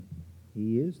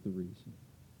He is the reason.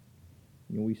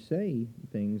 We say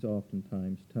things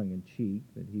oftentimes tongue-in-cheek,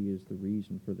 that He is the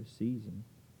reason for the season,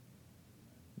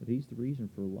 but He's the reason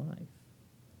for life.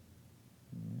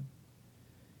 Yeah.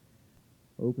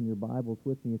 Open your Bibles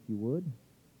with me if you would.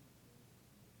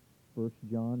 1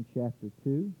 John chapter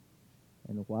 2.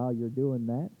 And while you're doing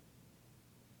that,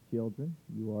 children,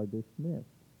 you are dismissed.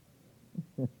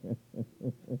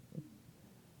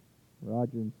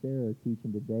 Roger and Sarah are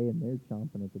teaching today, and they're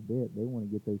chomping at the bit. They want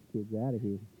to get those kids out of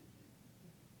here.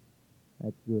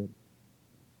 That's good.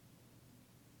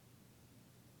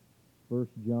 1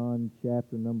 John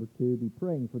chapter number 2. Be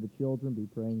praying for the children. Be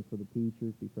praying for the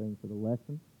teachers. Be praying for the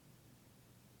lesson.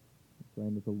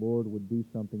 Praying that the Lord would do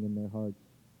something in their hearts.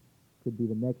 Could be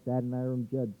the next Adoniram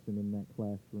Judson in that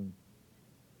classroom.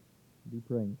 Be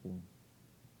praying for them.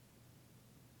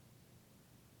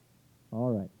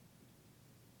 All right.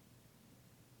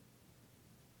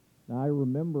 Now I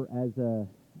remember as a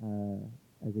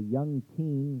young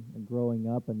teen growing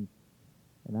up, and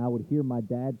I would hear my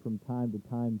dad from time to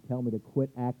time tell me to quit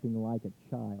acting like a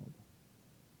child,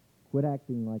 quit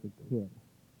acting like a kid.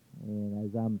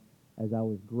 And as I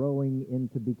was growing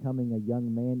into becoming a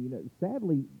young man,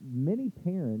 sadly, many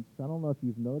parents, I don't know if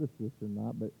you've noticed this or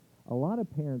not, but a lot of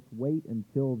parents wait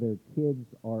until their kids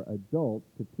are adults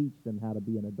to teach them how to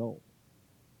be an adult.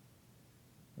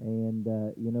 And,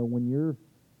 when you're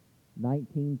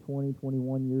 19, 20,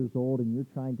 21 years old and you're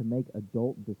trying to make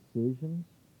adult decisions,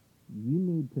 you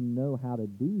need to know how to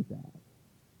do that.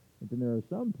 And then there are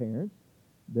some parents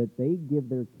that they give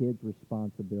their kids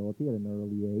responsibility at an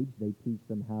early age. They teach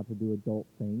them how to do adult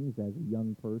things as a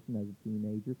young person, as a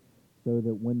teenager, so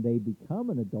that when they become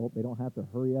an adult, they don't have to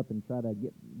hurry up and try to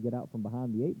get out from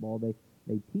behind the eight ball.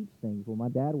 They teach things. Well, my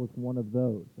dad was one of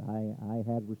those. I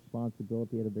had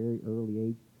responsibility at a very early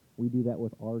age. We do that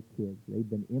with our kids. They've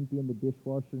been emptying the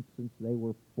dishwasher since they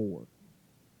were 4.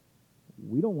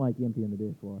 We don't like emptying the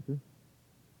dishwasher.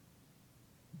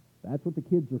 That's what the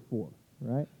kids are for,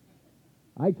 right?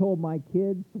 I told my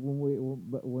kids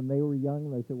when they were young,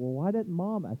 they said, well, why didn't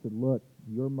Mom? I said, look,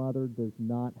 your mother does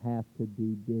not have to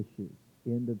do dishes.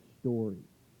 End of story.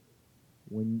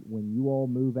 When you all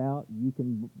move out, you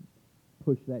can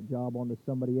push that job onto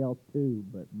somebody else too,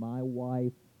 but my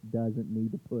wife doesn't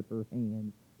need to put her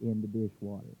hands in the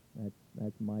dishwater.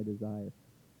 That's my desire.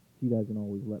 She doesn't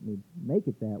always let me make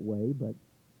it that way,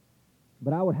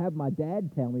 but I would have my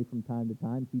dad tell me from time to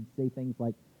time. He'd say things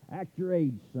like, act your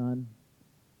age, son.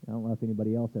 I don't know if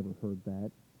anybody else ever heard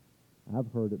that. I've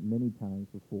heard it many times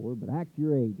before, but act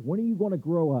your age. When are you going to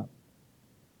grow up?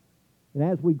 And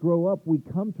as we grow up, we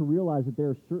come to realize that there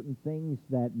are certain things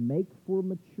that make for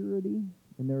maturity,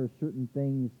 and there are certain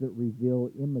things that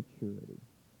reveal immaturity.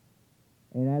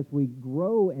 And as we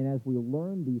grow and as we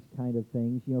learn these kind of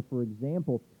things, for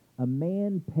example, a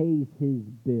man pays his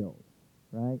bills,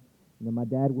 right? My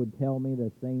dad would tell me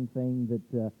the same thing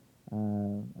that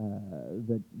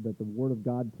that the Word of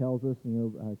God tells us.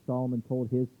 Solomon told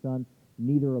his son,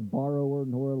 neither a borrower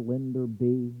nor a lender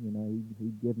be.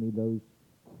 He'd give me those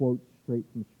quotes straight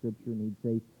from Scripture, and he'd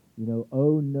say,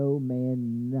 owe no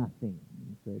man nothing.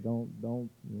 So don't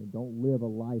live a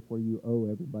life where you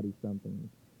owe everybody something.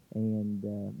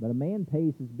 But a man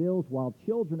pays his bills while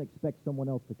children expect someone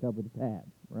else to cover the tab,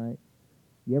 right?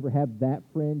 You ever have that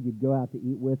friend, you'd go out to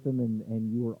eat with them,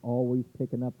 and you were always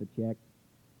picking up the check?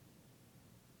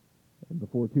 And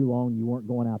before too long, you weren't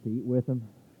going out to eat with them,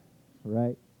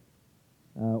 right?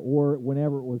 Or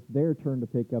whenever it was their turn to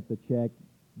pick up the check,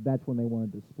 that's when they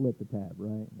wanted to split the tab,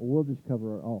 right? Well, we'll just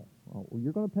cover it. Oh, well,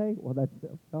 you're going to pay? Well,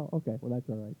 okay. Well, that's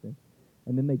all right then.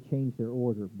 And then they change their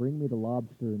order. Bring me the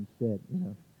lobster instead,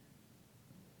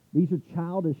 These are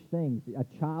childish things. A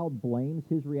child blames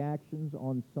his reactions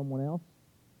on someone else.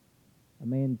 A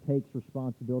man takes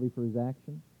responsibility for his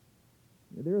actions.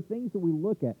 There are things that we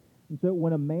look at. And so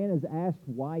when a man is asked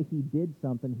why he did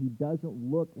something, he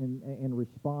doesn't look and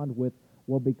respond with,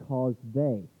 well, because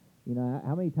they.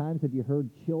 How many times have you heard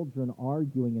children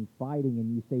arguing and fighting,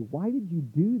 and you say, why did you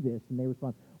do this? And they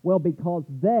respond, well, because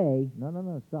they.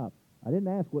 No, stop. I didn't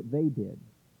ask what they did.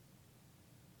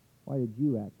 Why did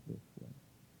you act this way?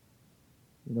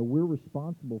 We're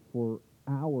responsible for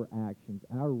our actions,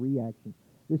 our reactions.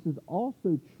 This is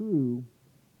also true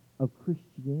of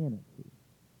Christianity.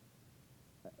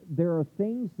 There are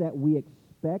things that we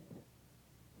expect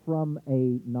from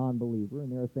a non-believer,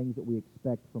 and there are things that we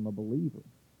expect from a believer.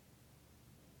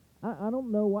 I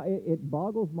don't know why. It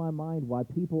boggles my mind why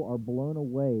people are blown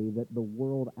away that the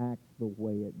world acts the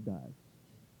way it does.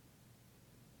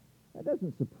 That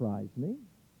doesn't surprise me.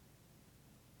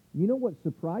 You know what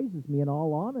surprises me, in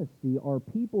all honesty, are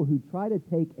people who try to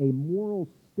take a moral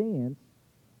stance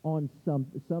on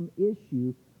some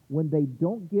issue when they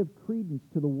don't give credence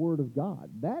to the Word of God.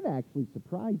 That actually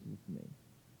surprises me.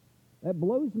 That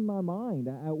blows my mind.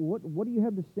 What do you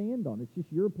have to stand on? It's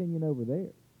just your opinion over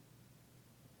there.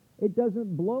 It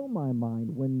doesn't blow my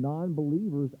mind when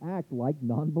non-believers act like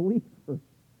non-believers.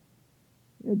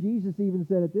 Jesus even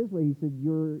said it this way. He said,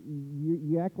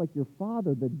 you act like your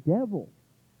father, the devil.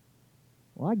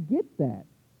 Well, I get that.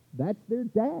 That's their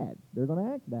dad. They're going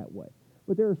to act that way.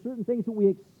 But there are certain things that we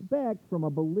expect from a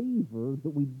believer that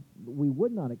we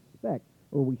would not expect,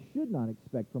 or we should not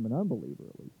expect from an unbeliever,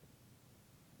 at least.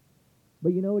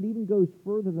 But it even goes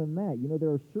further than that. There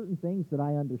are certain things that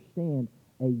I understand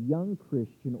a young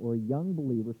Christian or a young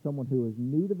believer, someone who is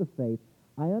new to the faith,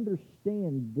 I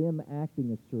understand them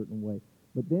acting a certain way.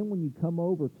 But then when you come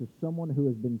over to someone who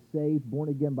has been saved, born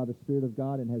again by the Spirit of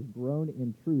God, and has grown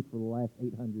in truth for the last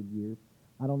 800 years,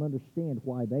 I don't understand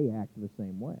why they act the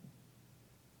same way.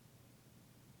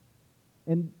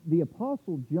 And the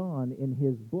Apostle John, in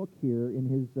his book here, in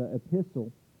his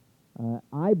epistle,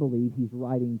 I believe he's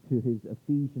writing to his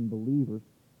Ephesian believers.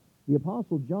 The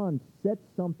Apostle John sets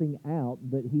something out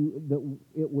that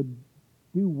it would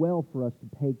do well for us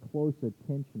to pay close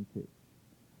attention to.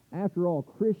 After all,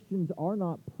 Christians are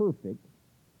not perfect,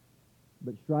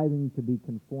 but striving to be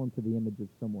conformed to the image of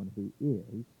someone who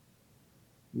is.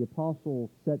 The Apostle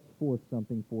sets forth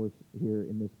something for us here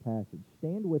in this passage.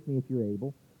 Stand with me, if you're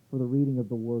able, for the reading of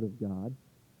the Word of God.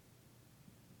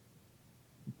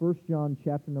 1 John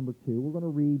chapter number 2. We're going to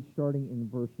read starting in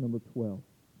verse number 12.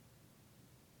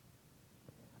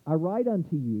 I write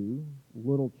unto you,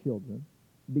 little children,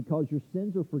 because your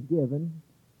sins are forgiven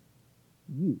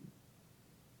you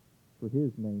for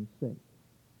his name's sake.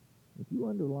 If you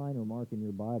underline or mark in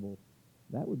your Bible,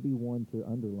 that would be one to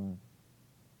underline,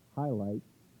 highlight,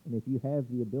 and if you have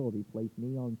the ability, place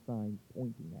neon signs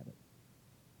pointing at it.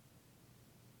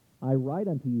 I write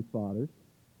unto you, fathers,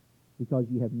 because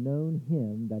ye have known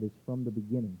him that is from the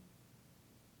beginning.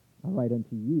 I write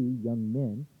unto you, young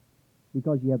men,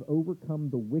 because ye have overcome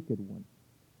the wicked one.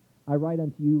 I write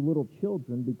unto you, little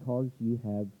children, because ye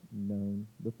have known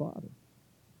the Father.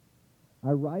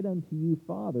 I write unto you,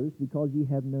 fathers, because ye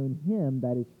have known him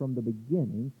that is from the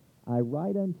beginning. I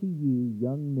write unto you,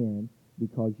 young men,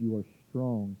 because you are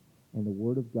strong, and the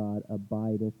word of God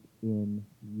abideth in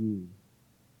you,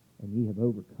 and ye have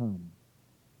overcome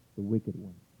the wicked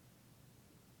one.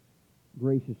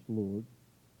 Gracious Lord,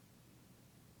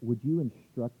 would you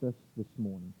instruct us this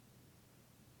morning?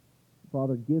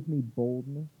 Father, give me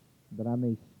boldness that I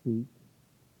may speak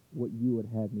what you would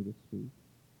have me to speak,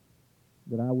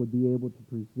 that I would be able to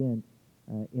present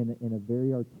in a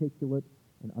very articulate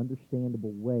and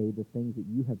understandable way the things that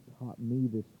you have taught me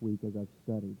this week as I've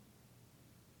studied,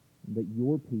 that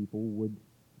your people would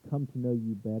come to know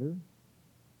you better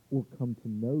or come to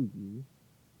know you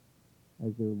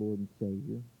as their Lord and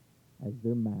Savior, as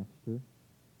their Master,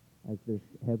 as their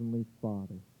Heavenly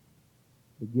Father,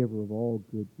 the giver of all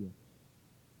good gifts.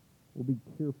 We'll be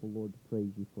careful, Lord, to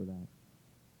praise you for that,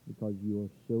 because you are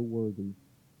so worthy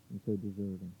and so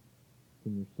deserving.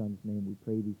 In your Son's name we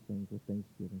pray these things with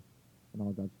thanksgiving. And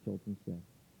all God's children say,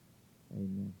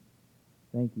 amen.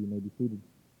 Thank you. You may be seated.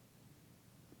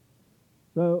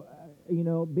 So,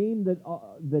 being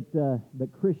that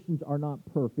Christians are not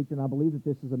perfect, and I believe that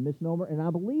this is a misnomer, and I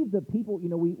believe that people,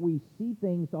 we see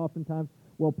things oftentimes,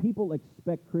 well, people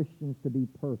expect Christians to be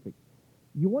perfect.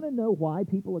 You want to know why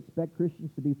people expect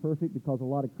Christians to be perfect? Because a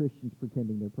lot of Christians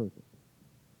pretending they're perfect.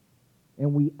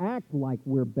 And we act like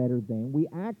we're better than. We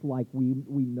act like we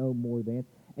know more than.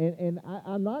 And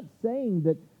I'm not saying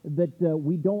that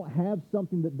we don't have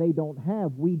something that they don't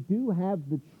have. We do have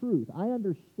the truth. I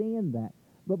understand that.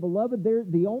 But, beloved,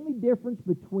 the only difference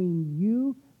between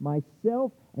you,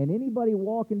 myself, and anybody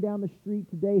walking down the street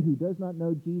today who does not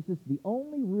know Jesus, the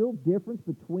only real difference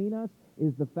between us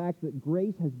is the fact that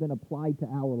grace has been applied to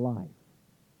our life.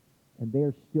 And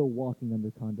they're still walking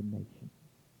under condemnation.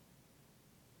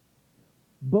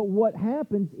 But what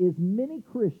happens is many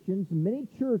Christians, many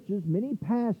churches, many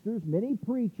pastors, many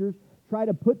preachers try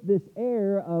to put this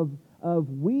air of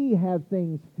we have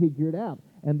things figured out,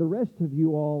 and the rest of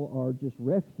you all are just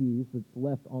refuse that's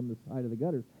left on the side of the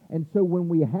gutters. And so when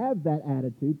we have that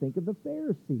attitude, think of the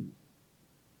Pharisees.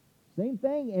 Same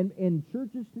thing, and in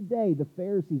churches today, the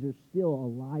Pharisees are still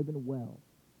alive and well.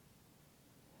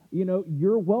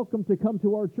 You're welcome to come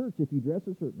to our church if you dress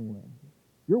a certain way.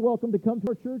 You're welcome to come to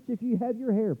our church if you have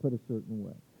your hair put a certain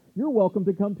way. You're welcome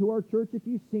to come to our church if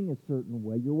you sing a certain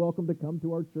way. You're welcome to come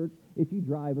to our church if you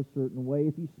drive a certain way,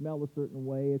 if you smell a certain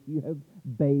way, if you have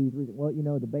bathed. Well,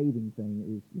 the bathing thing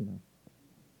is.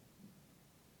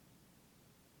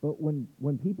 But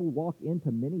when people walk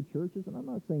into many churches, and I'm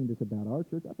not saying this about our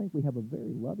church, I think we have a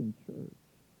very loving church.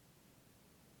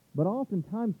 But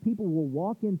oftentimes people will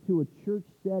walk into a church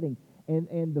setting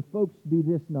and the folks do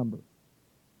this number.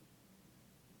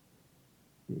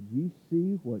 Did you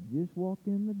see what just walked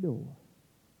in the door?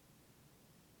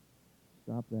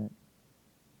 Stop that.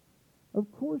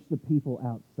 Of course the people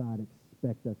outside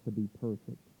expect us to be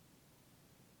perfect.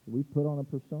 We put on a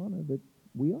persona that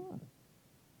we are.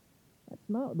 That's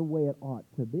not the way it ought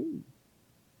to be.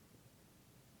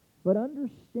 But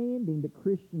understanding that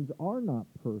Christians are not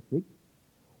perfect,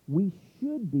 we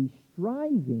should be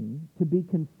striving to be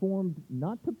conformed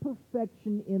not to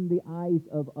perfection in the eyes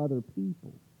of other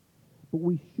people, but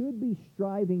we should be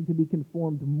striving to be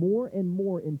conformed more and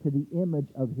more into the image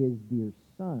of His dear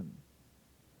Son.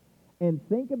 And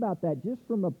think about that just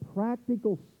from a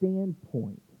practical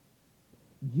standpoint.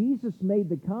 Jesus made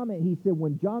the comment, He said,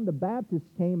 when John the Baptist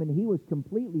came and he was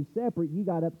completely separate, you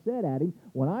got upset at him.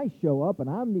 When I show up and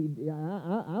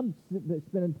I'm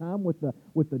spending time with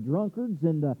the drunkards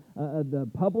and the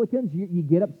publicans, you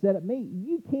get upset at me.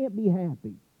 You can't be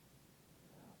happy.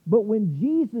 But when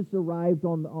Jesus arrived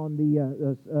on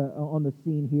the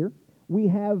scene here, we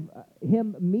have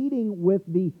Him meeting with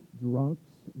the drunks,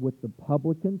 with the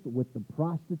publicans, with the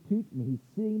prostitutes, and He's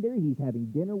sitting there, He's having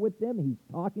dinner with them, He's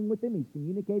talking with them, He's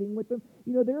communicating with them.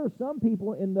 There are some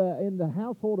people in the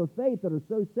household of faith that are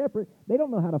so separate, they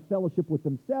don't know how to fellowship with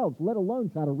themselves, let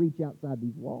alone try to reach outside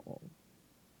these walls.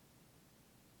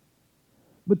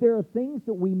 But there are things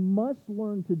that we must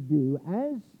learn to do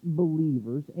as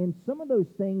believers, and some of those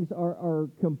things are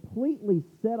completely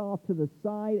set off to the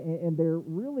side, and they're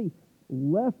really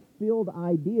left field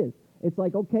ideas. It's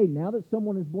like, okay, now that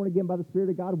someone is born again by the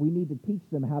Spirit of God, we need to teach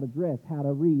them how to dress, how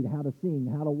to read, how to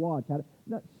sing, how to watch.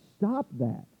 No, stop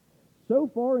that. So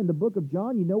far in the book of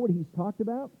John, you know what he's talked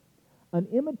about? An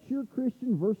immature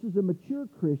Christian versus a mature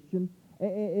Christian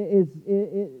is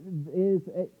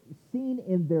seen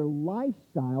in their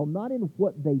lifestyle, not in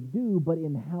what they do, but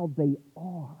in how they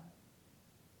are,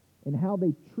 and how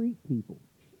they treat people.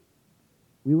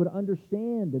 We would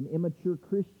understand an immature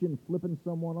Christian flipping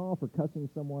someone off or cussing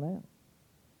someone out.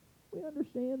 We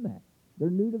understand that. They're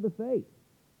new to the faith.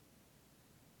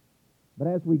 But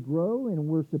as we grow and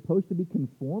we're supposed to be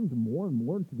conformed more and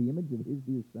more to the image of His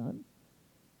dear Son,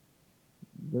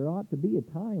 there ought to be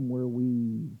a time where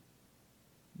we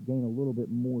gain a little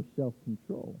bit more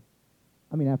self-control.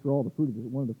 I mean, after all,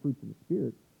 one of the fruits of the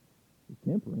Spirit is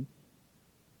temperance,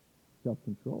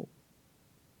 self-control.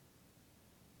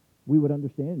 We would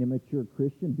understand an immature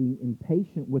Christian being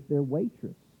impatient with their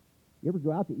waitress. You ever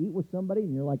go out to eat with somebody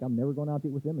and you're like, I'm never going out to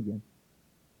eat with them again?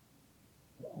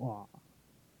 Wow.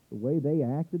 The way they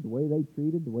acted, the way they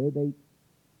treated,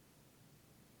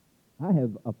 I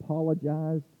have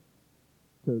apologized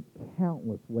to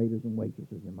countless waiters and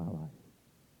waitresses in my life.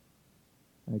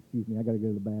 Excuse me, I got to go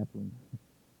to the bathroom.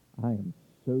 I am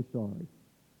so sorry.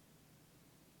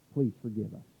 Please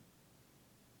forgive us.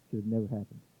 Should have never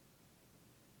happened.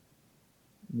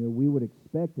 We would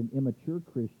expect an immature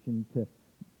Christian to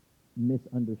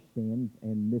misunderstand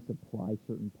and misapply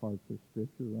certain parts of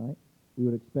Scripture, right? We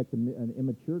would expect an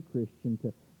immature Christian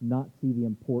to not see the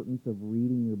importance of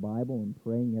reading your Bible and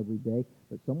praying every day,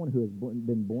 but someone who has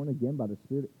been born again by the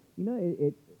Spirit.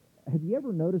 Have you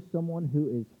ever noticed someone who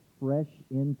is fresh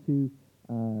into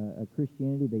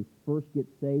Christianity? They first get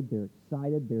saved, they're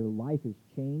excited, their life has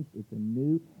changed, it's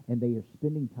anew, and they are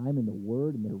spending time in the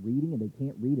Word, and they're reading, and they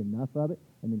can't read enough of it,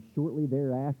 and then shortly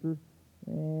thereafter,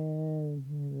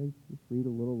 they just read a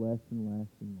little less and less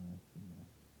and less and less.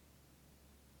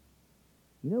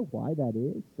 You know why that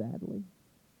is, sadly?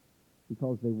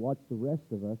 Because they watch the rest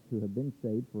of us who have been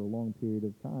saved for a long period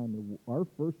of time. Our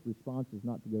first response is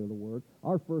not to go to the Word.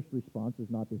 Our first response is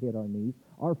not to hit our knees.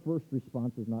 Our first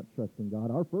response is not trusting God.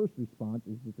 Our first response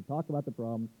is just to talk about the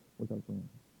problems with our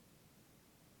friends.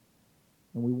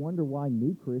 And we wonder why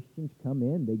new Christians come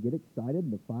in, they get excited,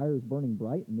 and the fire is burning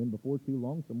bright, and then before too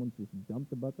long, someone's just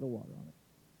dumped a bucket of water on it.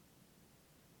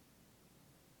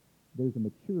 There's a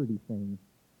maturity thing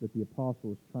that the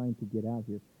apostle is trying to get out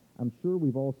here. I'm sure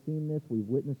we've all seen this. We've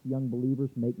witnessed young believers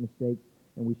make mistakes,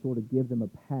 and we sort of give them a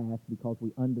pass because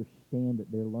we understand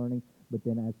that they're learning. But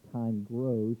then as time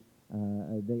goes,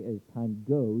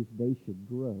 they should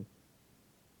grow.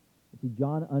 See,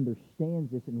 John understands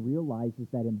this and realizes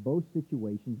that in both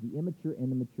situations, the immature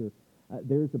and the mature,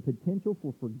 there's a potential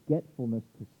for forgetfulness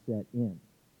to set in,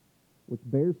 which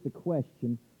bears the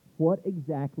question, What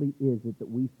exactly is it that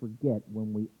we forget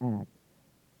when we act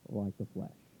like the flesh?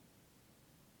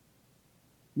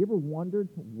 You ever wondered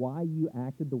why you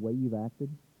acted the way you've acted?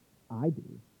 I do.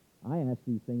 I ask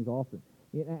these things often.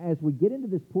 As we get into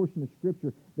this portion of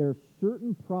Scripture, there are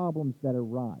certain problems that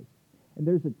arise. And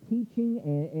there's a teaching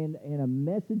and a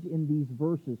message in these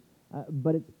verses,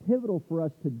 but it's pivotal for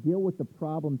us to deal with the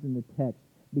problems in the text,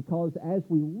 because as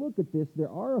we look at this, there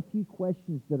are a few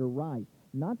questions that arise.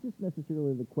 Not just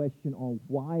necessarily the question on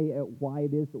why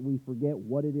it is that we forget,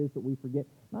 what it is that we forget.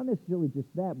 Not necessarily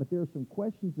just that, but there are some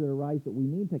questions that arise that we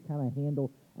need to kind of handle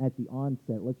at the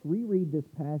onset. Let's reread this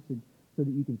passage so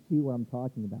that you can see what I'm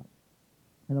talking about.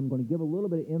 And I'm going to give a little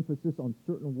bit of emphasis on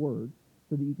certain words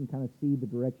so that you can kind of see the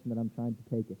direction that I'm trying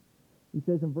to take it. He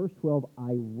says in verse 12,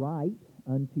 I write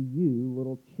unto you,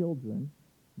 little children,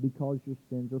 because your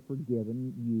sins are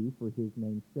forgiven you for his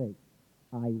name's sake.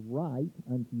 I write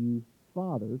unto you,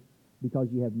 fathers, because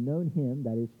you have known him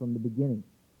that is from the beginning.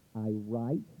 I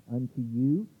write unto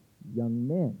you, young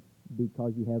men,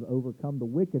 because you have overcome the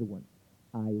wicked one.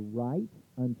 I write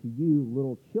unto you,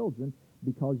 little children,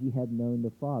 because you have known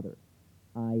the Father.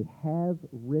 I have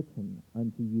written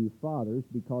unto you, fathers,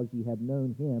 because ye have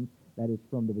known him that is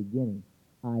from the beginning.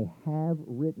 I have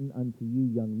written unto you,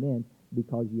 young men,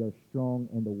 because ye are strong,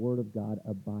 and the word of God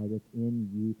abideth in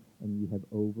you, and ye have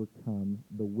overcome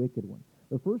the wicked one.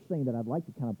 The first thing that I'd like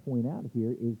to kind of point out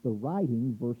here is the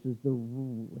writing versus the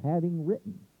having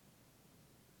written.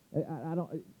 I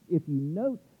don't. If you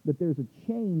note that there's a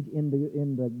change in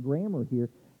the grammar here,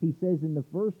 he says in the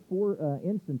first four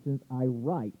instances, I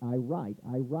write, I write,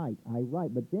 I write, I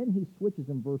write. But then he switches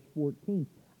in verse 14,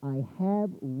 I have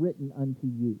written unto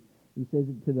you. He says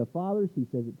it to the fathers, he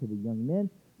says it to the young men.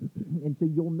 And so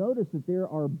you'll notice that there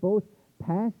are both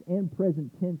past and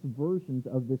present tense versions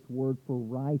of this word for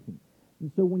writing.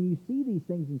 And so when you see these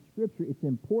things in Scripture, it's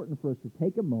important for us to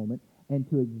take a moment and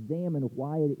to examine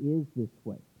why it is this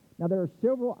way. Now, there are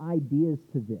several ideas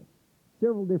to this,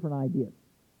 several different ideas.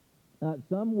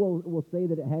 Some will say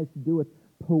that it has to do with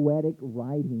poetic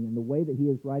writing and the way that he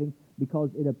is writing, because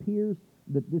it appears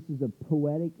that this is a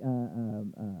poetic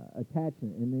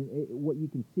attachment. And what you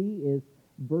can see is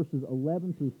verses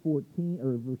 11 through 14,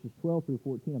 or verses 12 through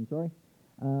 14, I'm sorry,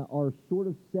 are sort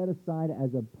of set aside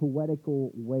as a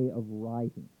poetical way of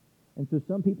writing. And so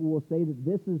some people will say that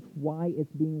this is why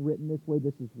it's being written this way.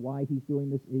 This is why he's doing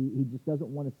this. He just doesn't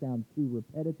want to sound too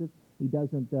repetitive. He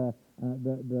doesn't. The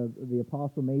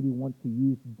apostle maybe wants to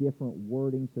use different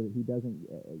wording so that he doesn't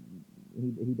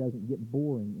get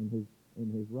boring in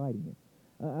his writing here.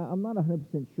 I'm not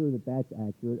 100% sure that that's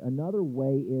accurate. Another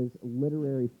way is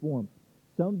literary form.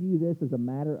 Some view this as a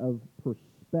matter of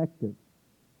perspective.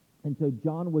 And so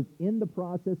John was in the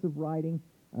process of writing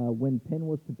when pen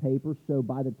was to paper, so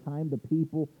by the time the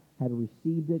people had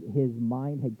received it, his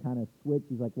mind had kind of switched.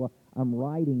 He's like, well, I'm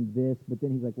writing this, but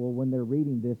then he's like, well, when they're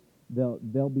reading this,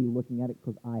 they'll be looking at it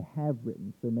because I have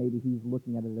written. So maybe he's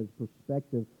looking at it as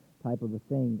perspective type of a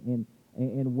thing.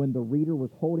 And when the reader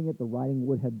was holding it, the writing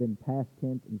would have been past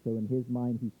tense, and so in his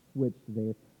mind he switched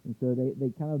there. And so they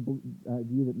kind of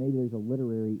view that maybe there's a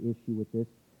literary issue with this.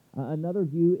 Another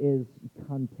view is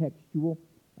contextual,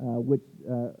 which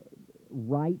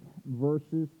write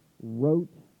versus wrote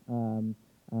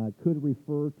could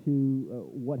refer to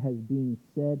what has been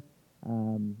said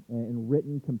and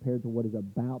written compared to what is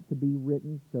about to be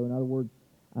written. So in other words,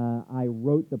 I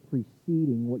wrote the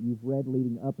preceding, what you've read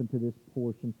leading up into this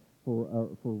portion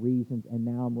for reasons, and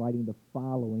now I'm writing the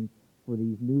following for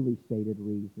these newly stated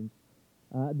reasons.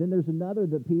 Then there's another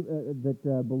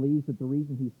that believes that the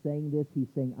reason he's saying this, he's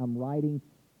saying, I'm writing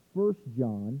 1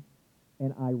 John,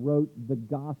 and I wrote the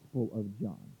Gospel of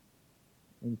John.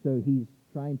 And so he's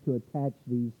trying to attach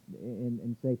these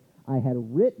and say, I had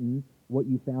written what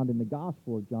you found in the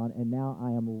Gospel of John, and now I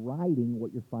am writing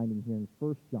what you're finding here in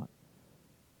 1 John.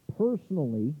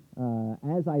 Personally,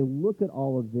 as I look at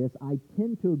all of this, I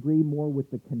tend to agree more with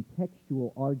the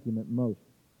contextual argument most.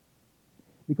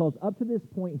 Because up to this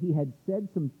point, he had said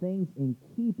some things in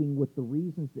keeping with the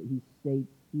reasons that he states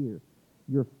here.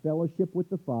 Your fellowship with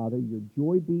the Father, your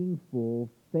joy being full,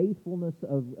 faithfulness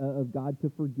of God to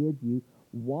forgive you,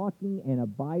 walking and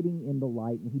abiding in the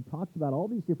light. And he talks about all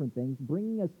these different things,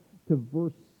 bringing us to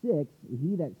verse 6,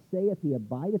 he that saith he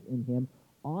abideth in him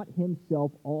ought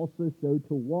himself also so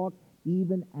to walk,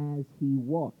 even as he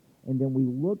walked. And then we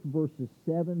look verses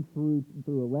 7 through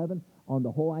 11 on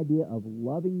the whole idea of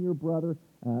loving your brother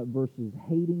versus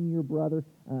hating your brother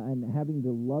and having the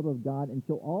love of God. And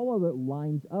so all of it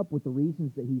lines up with the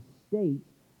reasons that he states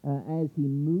as he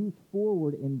moves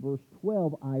forward in verse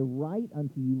 12, I write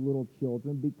unto you, little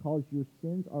children, because your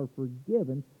sins are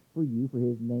forgiven for you for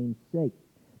his name's sake.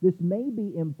 This may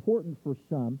be important for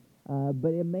some,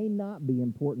 but it may not be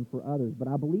important for others. But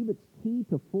I believe it's key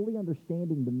to fully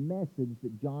understanding the message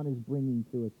that John is bringing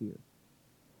to us here.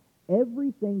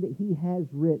 Everything that he has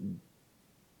written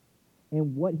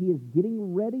and what he is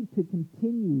getting ready to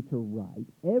continue to write,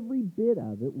 every bit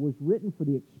of it was written for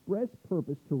the express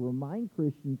purpose to remind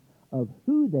Christians of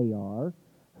who they are,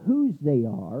 whose they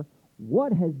are,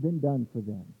 what has been done for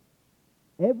them.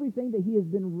 Everything that he has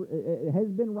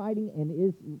been writing and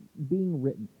is being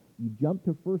written. You jump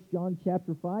to 1 John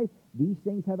chapter 5, these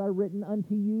things have I written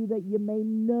unto you that you may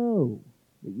know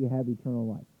that you have eternal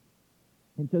life.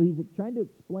 And so he's trying to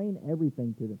explain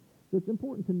everything to them. So it's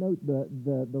important to note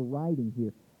the writing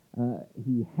here.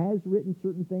 He has written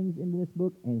certain things in this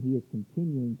book, and he is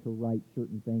continuing to write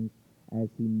certain things as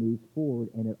he moves forward,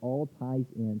 and it all ties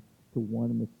in to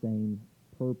one and the same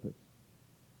purpose.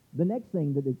 The next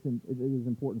thing that is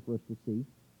important for us to see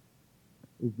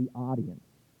is the audience.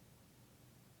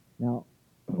 Now,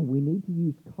 we need to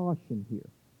use caution here.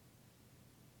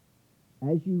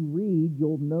 As you read,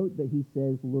 you'll note that he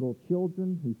says little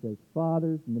children, he says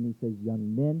fathers, and then he says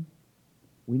young men.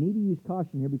 We need to use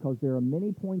caution here because there are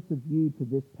many points of view to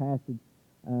this passage.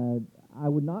 I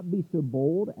would not be so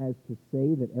bold as to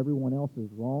say that everyone else is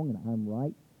wrong and I'm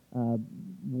right.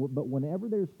 But whenever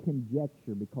there's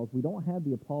conjecture, because we don't have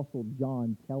the Apostle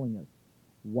John telling us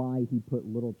why he put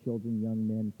little children, young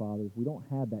men, fathers, we don't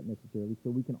have that necessarily,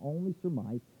 so we can only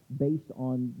surmise based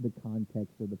on the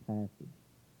context of the passage.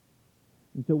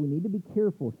 And so we need to be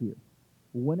careful here.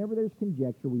 Whenever there's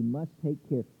conjecture, we must take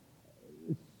care.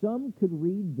 Some could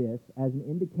read this as an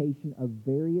indication of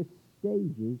various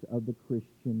stages of the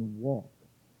Christian walk.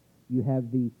 You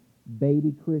have the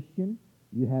baby Christian,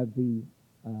 you have the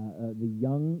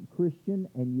young Christian,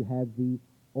 and you have the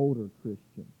older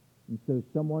Christian. And so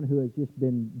someone who has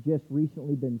just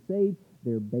recently been saved,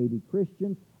 they're baby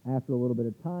Christians. After a little bit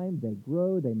of time, they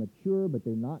grow, they mature, but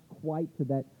they're not quite to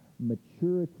that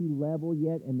maturity level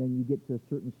yet, and then you get to a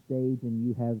certain stage and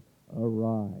you have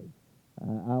arrived.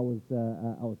 I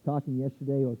was talking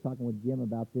yesterday, I was talking with Jim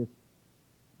about this.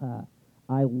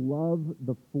 I love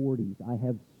the 40s. I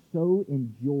have so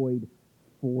enjoyed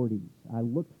 40s. I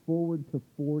looked forward to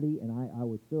 40, and I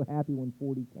was so happy when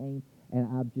 40 came, and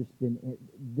I've just been,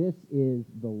 this is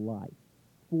the life.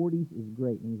 40s is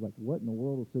great. And he's like, what in the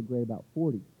world is so great about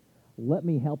 40s? Let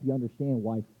me help you understand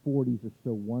why 40s are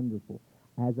so wonderful.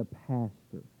 As a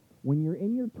pastor, when you're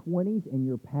in your 20s and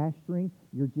you're pastoring,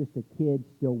 you're just a kid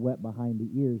still wet behind the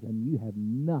ears, and you have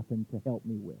nothing to help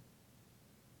me with.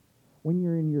 When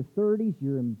you're in your 30s,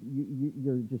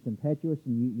 you're just impetuous,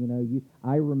 and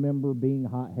I remember being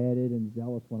hot-headed and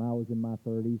zealous when I was in my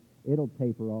 30s. It'll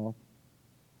taper off.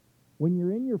 When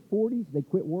you're in your 40s, they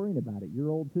quit worrying about it.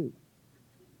 You're old too.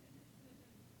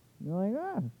 You're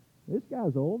like, this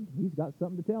guy's old. He's got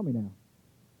something to tell me now.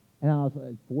 And I was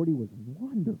like, 40 was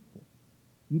wonderful.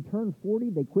 You turn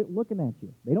 40, they quit looking at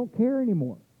you. They don't care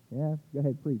anymore. Yeah, go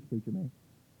ahead, preacher man.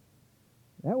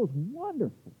 That was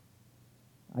wonderful.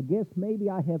 I guess maybe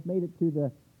I have made it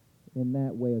to in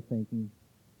that way of thinking,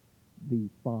 the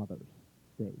father's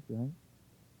stage, right?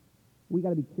 We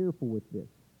got to be careful with this.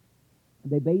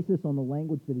 They base this on the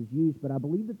language that is used, but I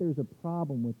believe that there's a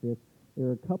problem with this. There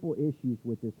are a couple issues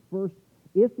with this. First,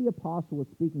 if the apostle was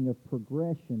speaking of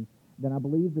progression, then I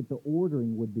believe that the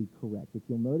ordering would be correct. If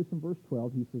you'll notice in verse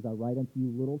 12, he says, I write unto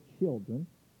you little children.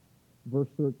 Verse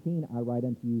 13, I write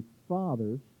unto you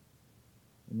fathers.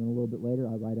 And then a little bit later,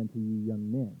 I write unto you young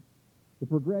men. The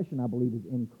progression, I believe, is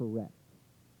incorrect.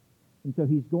 And so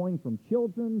he's going from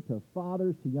children to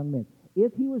fathers to young men.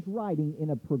 If he was writing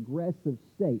in a progressive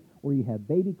state, where you have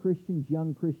baby Christians,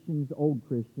 young Christians, old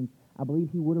Christians, I believe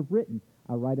he would have written,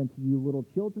 I write unto you little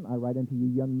children, I write unto you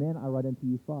young men, I write unto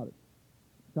you fathers.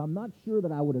 So I'm not sure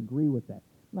that I would agree with that.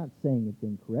 I'm not saying it's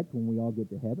incorrect. When we all get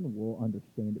to heaven, we'll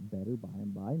understand it better by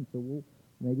and by, and so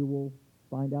maybe we'll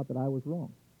find out that I was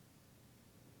wrong.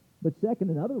 But second,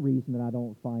 another reason that I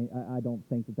don't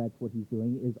think that that's what he's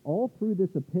doing is all through this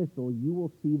epistle, you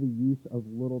will see the use of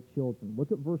little children.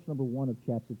 Look at verse number 1 of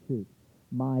chapter 2.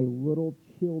 My little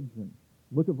children.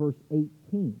 Look at verse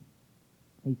 18.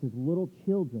 He says, little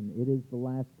children, it is the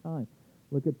last time.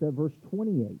 Look at verse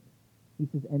 28. He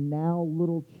says, and now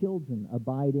little children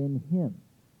abide in him.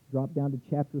 Drop down to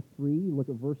chapter 3, look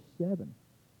at verse 7.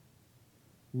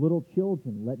 Little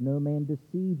children, let no man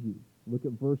deceive you. Look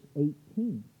at verse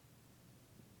 18.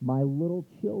 My little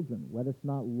children, let us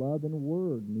not love in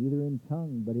word, neither in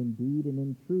tongue, but in deed and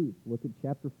in truth. Look at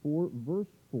chapter 4, verse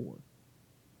 4.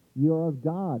 You are of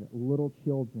God, little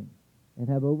children, and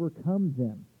have overcome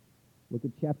them. Look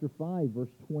at chapter 5, verse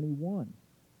 21.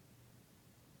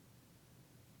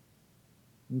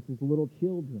 He says, little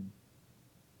children,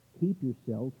 keep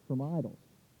yourselves from idols.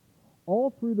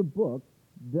 All through the book,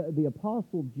 the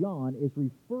Apostle John is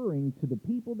referring to the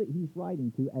people that he's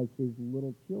writing to as his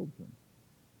little children.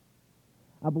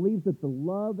 I believe that the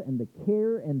love and the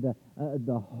care and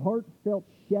the heartfelt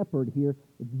shepherd here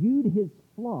viewed his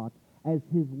flock as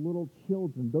his little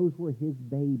children. Those were his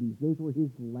babies. Those were his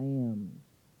lambs.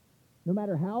 No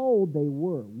matter how old they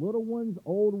were, little ones,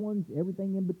 old ones,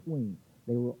 everything in between,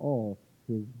 they were all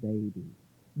his babies.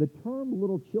 The term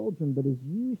little children that is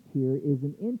used here is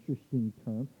an interesting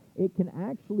term. It can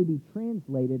actually be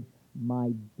translated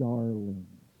my darlings.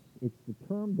 It's the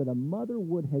term that a mother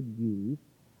would have used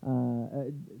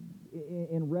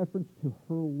in reference to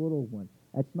her little one.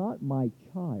 That's not my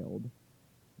child.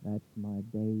 That's my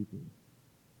baby.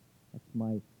 That's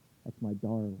my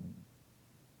darling.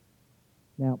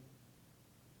 Now,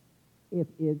 if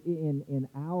in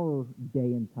our day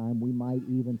and time we might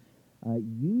even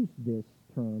use this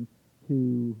term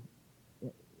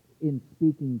in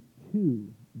speaking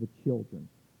to the children.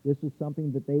 This is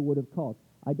something that they would have called.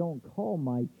 I don't call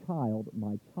my child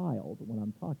when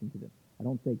I'm talking to them. I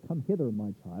don't say, come hither,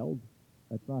 my child.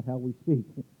 That's not how we speak.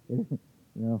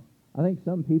 I think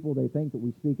some people, they think that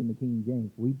we speak in the King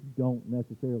James. We don't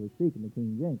necessarily speak in the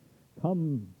King James.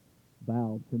 Come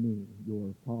bow to me,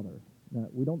 your father. No,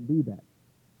 we don't do that.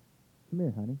 Come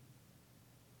here, honey.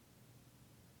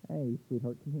 Hey,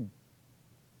 sweetheart, come here.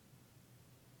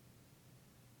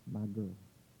 My girl,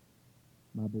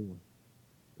 my boy,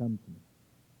 come to me.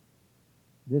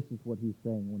 This is what he's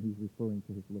saying when he's referring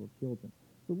to his little children.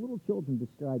 So little children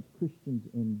describes Christians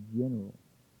in general.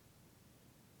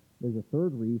 There's a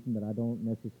third reason that I don't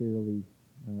necessarily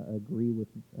agree with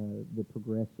the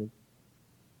progressive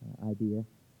idea.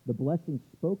 The blessings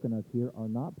spoken of here are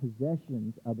not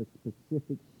possessions of a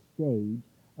specific stage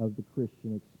of the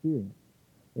Christian experience.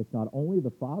 It's not only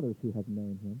the fathers who have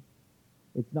known him.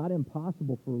 It's not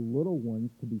impossible for little ones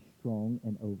to be strong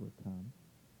and overcome.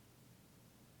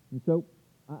 And so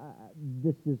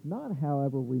this does not,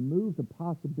 however, remove the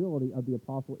possibility of the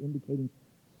apostle indicating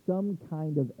some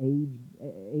kind of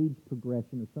age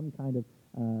progression or some kind of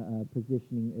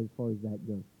positioning as far as that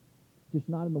goes. Just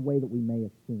not in the way that we may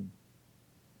assume.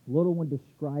 Little one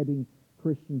describing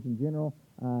Christians in general,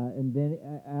 and then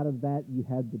out of that you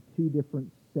have the two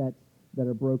different sets that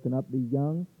are broken up, the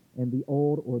young and the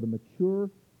old, or the mature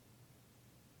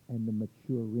and the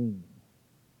maturing.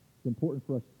 It's important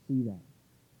for us to see that.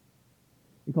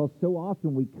 Because so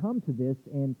often we come to this,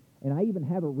 and I even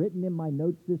have it written in my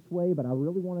notes this way, but I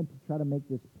really wanted to try to make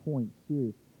this point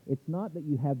serious. It's not that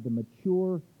you have the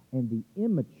mature and the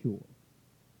immature.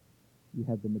 You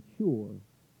have the mature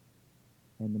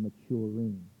and the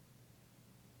maturing.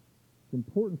 It's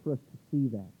important for us to see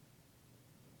that.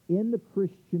 In the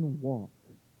Christian walk,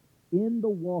 in the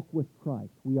walk with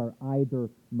Christ, we are either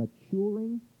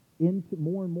maturing into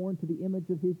more and more into the image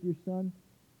of his dear Son,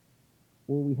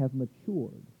 or we have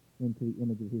matured into the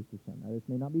image of his dear Son. Now, this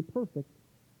may not be perfect,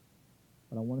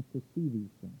 but I want us to see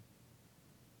these things.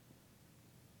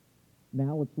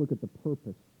 Now let's look at the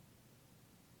purpose.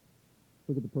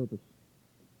 Look at the purpose.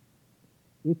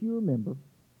 If you remember,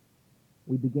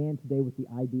 we began today with the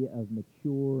idea of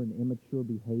mature and immature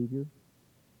behavior.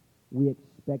 We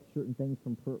expect certain things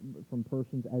from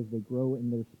persons as they grow in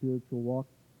their spiritual walk.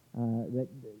 That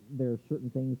there are certain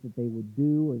things that they would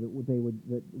do, or that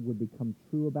would become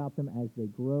true about them as they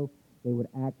grow. They would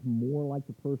act more like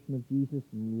the person of Jesus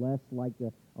and less like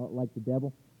the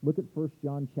devil. Look at 1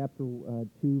 John chapter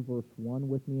 2, verse 1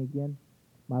 with me again.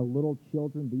 My little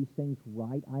children, these things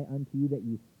write I unto you, that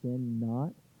you sin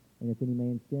not. And if any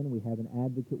man sin, we have an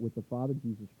advocate with the Father,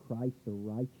 Jesus Christ the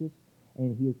righteous.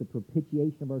 And he is the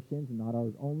propitiation of our sins, and not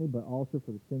ours only, but also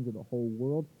for the sins of the whole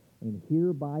world. And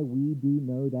hereby we do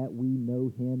know that we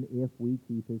know him if we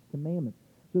keep his commandments.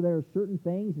 So there are certain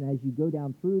things, and as you go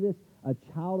down through this, a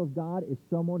child of God is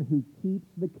someone who keeps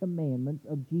the commandments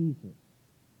of Jesus.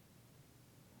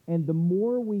 And the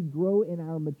more we grow in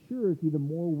our maturity, the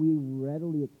more we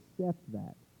readily accept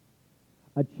that.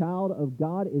 A child of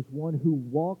God is one who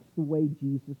walks the way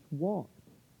Jesus walked.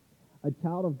 A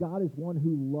child of God is one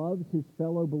who loves his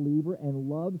fellow believer and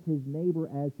loves his neighbor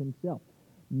as himself.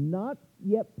 Not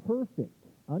yet perfect.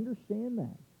 Understand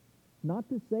that. Not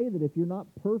to say that if you're not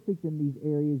perfect in these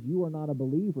areas, you are not a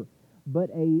believer. But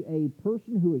a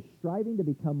person who is striving to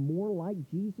become more like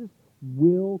Jesus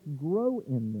will grow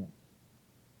in this.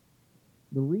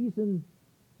 The reason,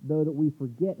 though, that we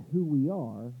forget who we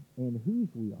are and whose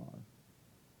we are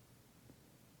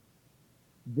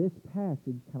this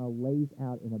passage kind of lays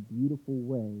out in a beautiful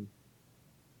way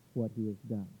what he has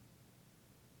done.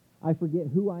 I forget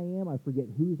who I am, I forget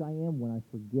whose I am when I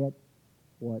forget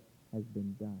what has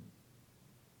been done.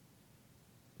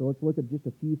 So let's look at just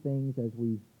a few things as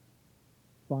we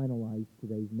finalize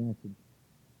today's message.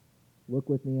 Look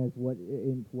with me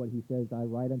into what he says, I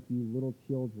write unto you little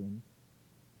children,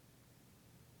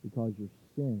 because your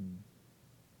sins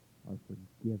are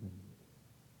forgiven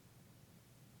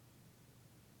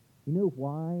you. You know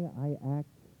why I act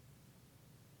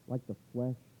like the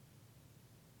flesh?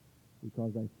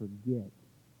 Because I forget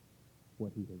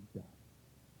what he has done.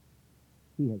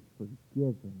 He has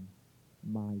forgiven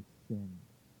my sins.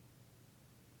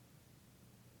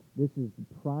 This is the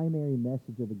primary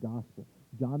message of the gospel.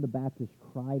 John the Baptist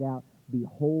cried out,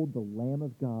 "Behold the Lamb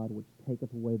of God, which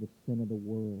taketh away the sin of the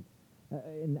world."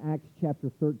 In Acts chapter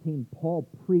 13, Paul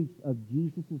preached of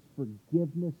Jesus'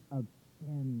 forgiveness of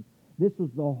sins. This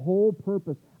was the whole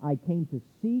purpose. I came to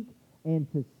seek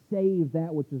and to save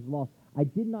that which is lost. I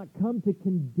did not come to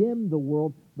condemn the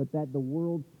world, but that the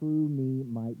world through me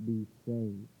might be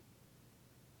saved.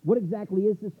 What exactly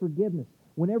is this forgiveness?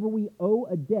 Whenever we owe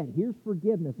a debt, here's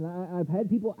forgiveness. And I've had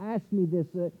people ask me this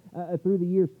through the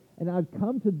years, and I've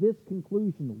come to this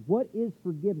conclusion. What is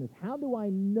forgiveness? How do I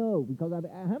know? Because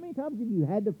how many times have you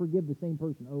had to forgive the same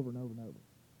person over and over and over?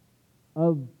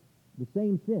 Of the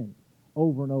same sin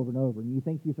over and over and over. And you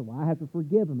think to yourself, well, I have to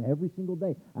forgive them every single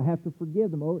day. I have to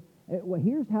forgive them. Well,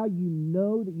 here's how you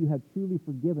know that you have truly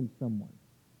forgiven someone.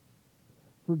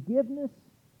 Forgiveness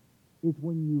is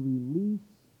when you release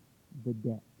the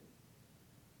debt.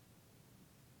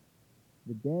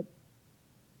 The debt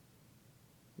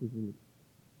is released.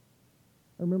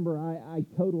 I remember I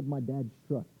totaled my dad's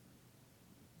truck.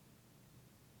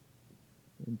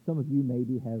 And some of you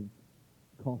maybe have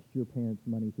cost your parents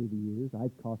money through the years.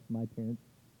 I've cost my parents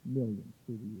millions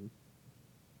through the years.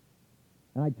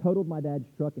 And I totaled my dad's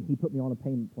truck, and he put me on a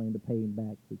payment plan to pay him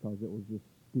back because it was just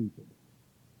stupid.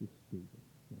 Just stupid.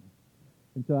 You know.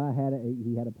 And so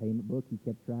he had a payment book. He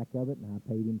kept track of it, and I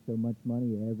paid him so much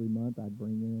money every month. I'd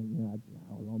bring in,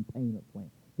 I was on payment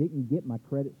plan. Didn't get my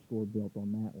credit score built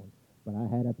on that one, but I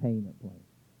had a payment plan.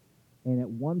 And at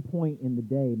one point in the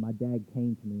day, my dad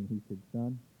came to me and he said,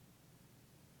 "Son,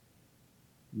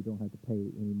 you don't have to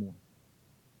pay anymore."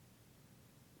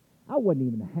 I wasn't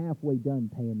even halfway done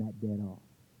paying that debt off.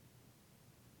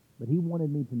 But he wanted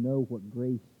me to know what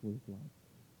grace was like.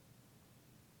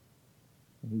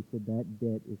 And he said, that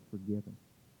debt is forgiven.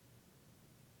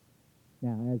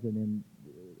 Now, as an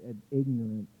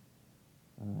ignorant,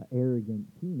 arrogant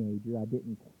teenager, I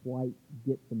didn't quite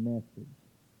get the message.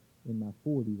 In my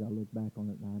 40s, I look back on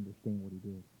it and I understand what he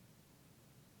did.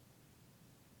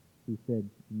 He said,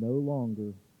 "No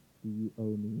longer do you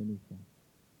owe me anything."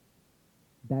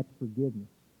 That's forgiveness.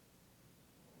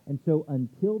 And so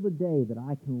until the day that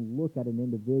I can look at an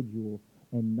individual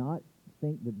and not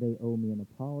think that they owe me an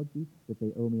apology, that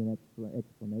they owe me an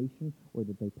explanation, or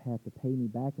that they have to pay me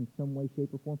back in some way,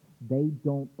 shape, or form, they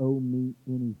don't owe me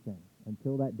anything.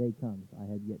 Until that day comes, I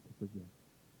have yet to forgive.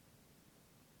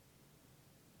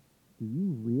 Do you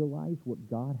realize what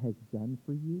God has done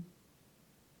for you?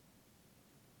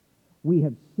 We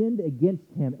have sinned against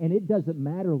him, and it doesn't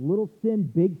matter. Little sin,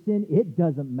 big sin, it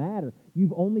doesn't matter.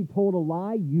 You've only told a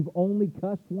lie. You've only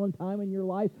cussed one time in your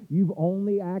life. You've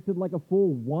only acted like a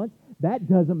fool once. That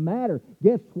doesn't matter.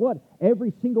 Guess what?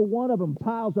 Every single one of them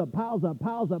piles up, piles up,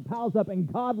 piles up, piles up,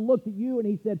 and God looked at you and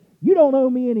he said, "You don't owe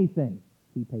me anything."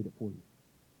 He paid it for you.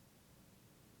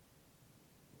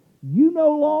 You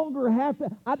no longer have to,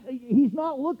 he's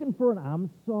not looking for an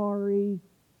 "I'm sorry."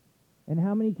 And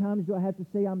how many times do I have to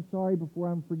say I'm sorry before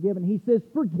I'm forgiven? He says,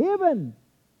 "Forgiven."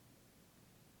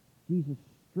 Jesus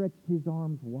stretched his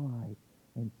arms wide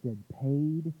and said,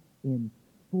 "Paid in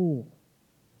full."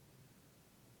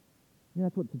 You know,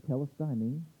 that's what tetelestai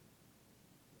means.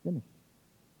 It's finished.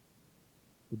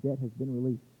 The debt has been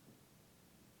released.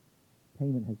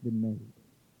 Payment has been made.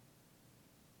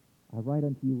 I write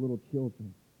unto you, little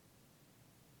children,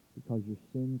 because your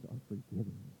sins are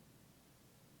forgiven you.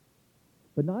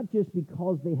 But not just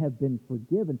because they have been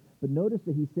forgiven, but notice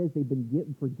that he says they've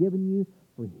been forgiven you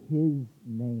for his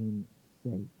name's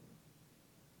sake.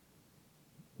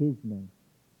 His name.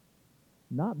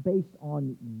 Not based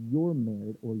on your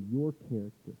merit or your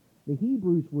character. The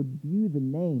Hebrews would view the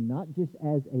name not just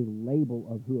as a label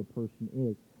of who a person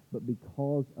is, but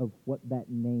because of what that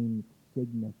name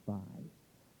signifies.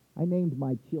 I named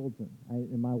my children.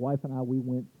 And my wife and I, we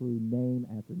went through name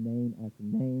after name after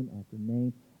name after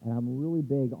name. And I'm really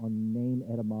big on name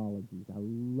etymologies. I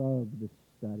love the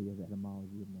study of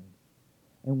etymology of names.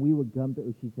 And we would come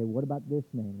to, she'd say, "What about this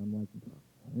name?" And I'm like,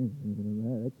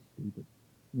 That's stupid.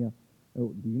 You know,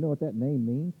 oh, do you know what that name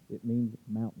means? It means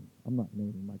mountain. I'm not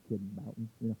naming my kid Mountain.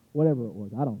 Whatever it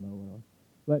was. I don't know what it was.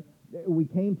 But we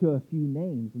came to a few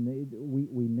names, and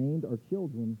we named our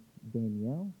children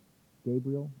Danielle,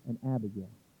 Gabriel, and Abigail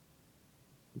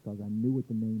because I knew what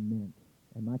the name meant.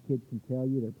 And my kids can tell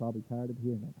you, they're probably tired of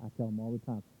hearing it. I tell them all the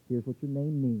time, here's what your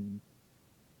name means.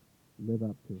 Live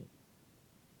up to it.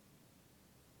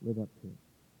 Live up to it.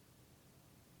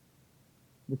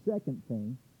 The second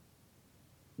thing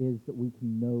is that we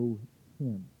can know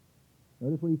Him.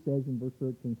 Notice what he says in verse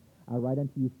 13. I write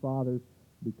unto you, fathers,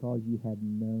 because you have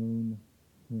known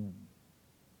Him.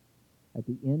 At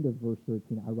the end of verse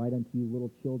 13, I write unto you,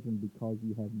 little children, because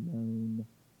you have known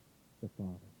the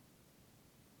Father.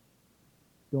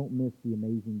 Don't miss the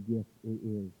amazing gift it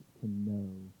is to know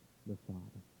the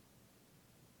Father.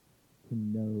 To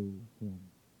know Him.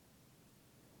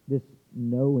 This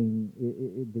knowing,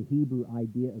 the Hebrew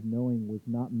idea of knowing was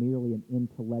not merely an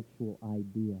intellectual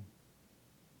idea.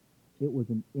 It was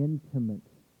an intimate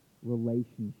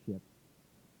relationship.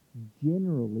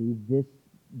 Generally,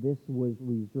 this was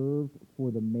reserved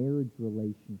for the marriage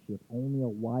relationship. Only a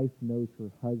wife knows her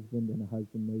husband, and a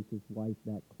husband knows his wife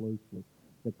that closely.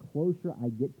 The closer I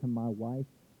get to my wife,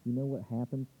 you know what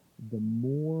happens? The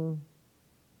more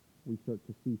we start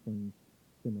to see things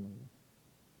similarly.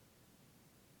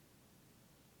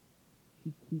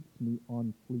 She keeps me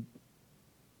on fleek.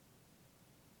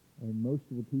 And most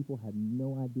of the people have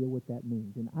no idea what that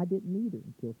means. And I didn't either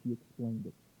until she explained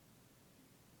it.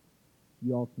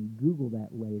 You all can Google that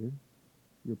later.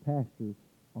 Your pastor's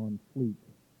on fleek.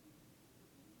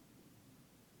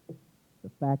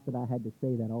 The fact that I had to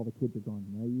say that, all the kids are going,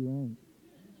 no, you ain't.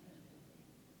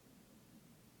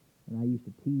 And I used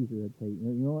to tease her. I'd say,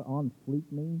 you know what on fleek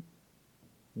means?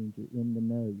 It means you're in the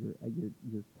know.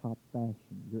 You're top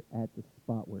fashion. You're at the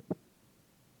spot where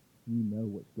you know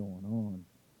what's going on.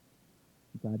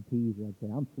 So I'd tease her. I'd say,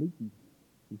 I'm fleeky.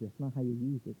 She said, that's not how you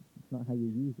use it. It's not how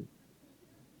you use it.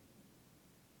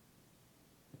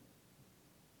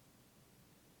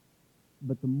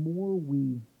 But the more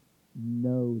we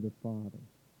know the Father,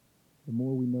 the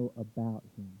more we know about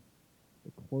Him,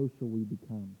 the closer we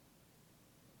become.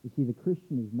 You see, the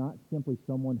Christian is not simply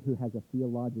someone who has a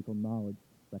theological knowledge,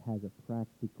 but has a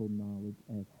practical knowledge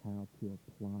as how to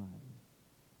apply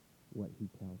what He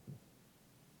tells us.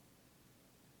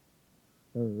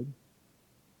 Third,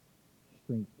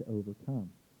 strength to overcome.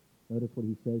 Notice what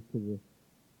he says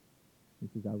he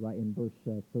says, I write in verse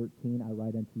 13, I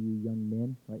write unto you young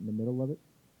men, right in the middle of it,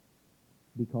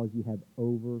 because you have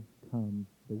overcome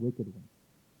the wicked one.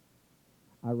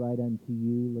 I write unto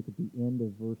you, look at the end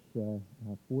of verse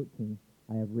 14,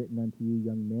 I have written unto you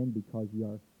young men, because you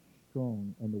are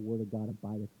strong, and the word of God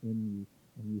abideth in you,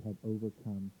 and you have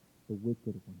overcome the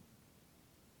wicked one.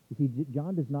 You see,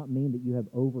 John does not mean that you have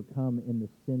overcome in the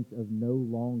sense of no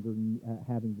longer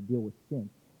having to deal with sin.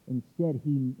 Instead,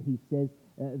 he says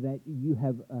that you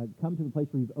have come to the place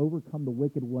where you've overcome the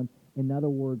wicked one. In other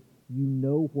words, you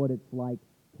know what it's like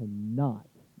to not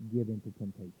give in to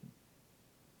temptation.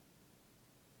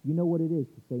 You know what it is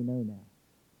to say no now.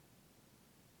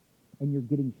 And you're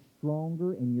getting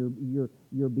stronger, and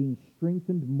you're being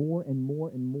strengthened more and more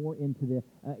and more into the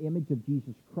image of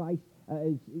Jesus Christ.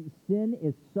 Sin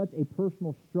is such a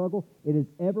personal struggle. It is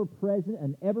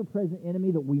an ever-present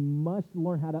enemy that we must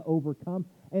learn how to overcome.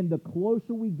 And the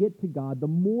closer we get to God, the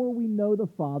more we know the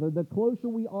Father, the closer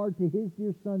we are to His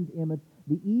dear Son's image,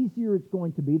 the easier it's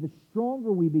going to be, the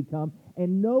stronger we become,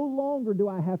 and no longer do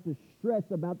I have to stress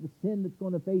about the sin that's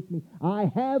going to face me. I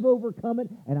have overcome it,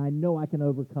 and I know I can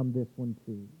overcome this one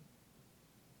too.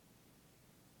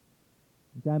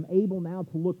 I'm able now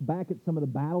to look back at some of the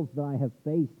battles that I have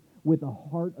faced with a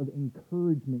heart of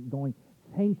encouragement, going,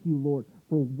 thank you, Lord,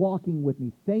 for walking with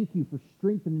me. Thank you for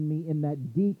strengthening me in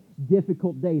that deep,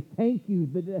 difficult day. Thank you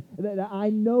that I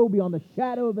know beyond the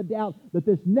shadow of a doubt that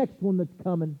this next one that's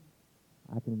coming,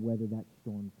 I can weather that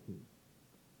storm too.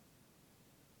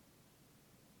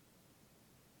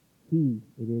 He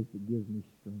it is that gives me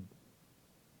strength.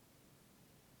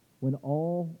 When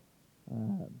all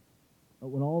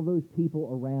those people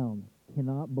around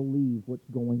cannot believe what's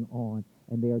going on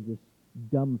and they are just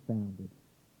dumbfounded,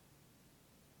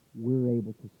 we're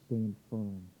able to stand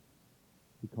firm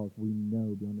because we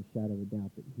know beyond the shadow of a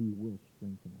doubt that He will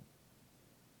strengthen us.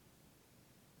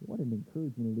 What an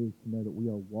encouragement it is to know that we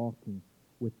are walking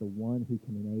with the one who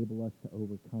can enable us to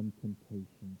overcome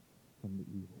temptation from the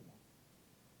evil one.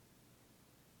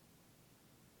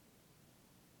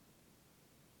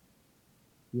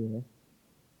 Yes,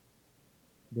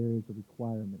 there is a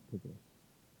requirement to this.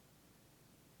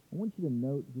 I want you to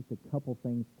note just a couple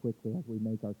things quickly as we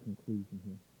make our conclusion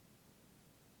here.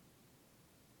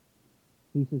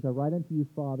 He says, I write unto you,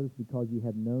 fathers, because you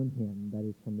have known him that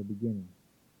is from the beginning.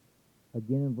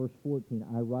 Again in verse 14,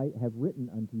 have written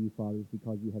unto you, fathers,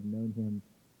 because you have known him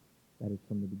that is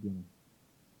from the beginning.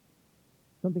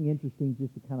 Something interesting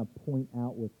just to kind of point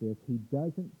out with this, he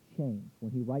doesn't change.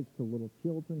 When he writes to little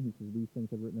children, he says, these things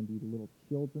I've written unto you to little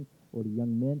children or to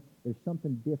young men. There's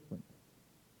something different.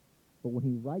 But when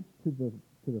he writes to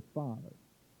the Father,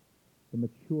 the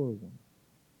mature one,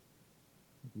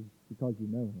 which is because you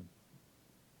know him,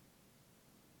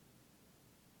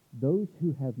 those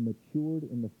who have matured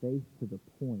in the faith to the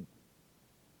point,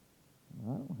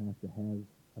 I don't have to have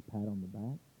a pat on the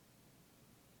back.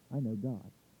 I know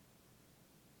God.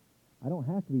 I don't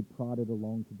have to be prodded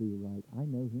along to do right. I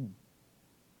know him.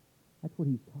 That's what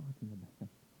he's talking about.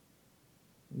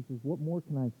 He says, what more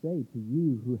can I say to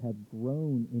you who have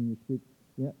grown in your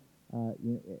spirit?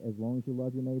 As long as you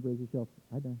love your neighbor as yourself,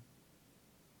 I know.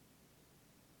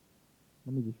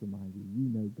 Let me just remind you, you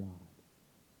know God.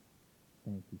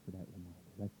 Thank you for that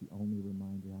reminder. That's the only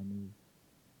reminder I need.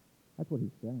 That's what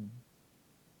he's saying.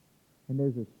 And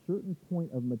there's a certain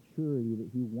point of maturity that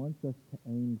he wants us to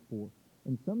aim for.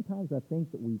 And sometimes I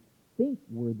think that we think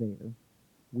we're there.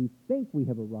 We think we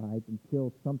have arrived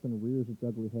until something rears its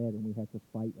ugly head and we have to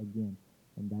fight again.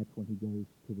 And that's when he goes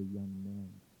to the young men.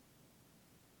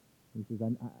 He says,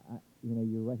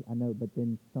 you're right, I know, but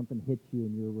then something hits you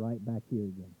and you're right back here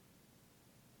again.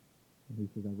 And he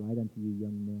says, I write unto you,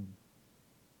 young men,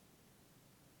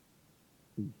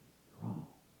 be strong.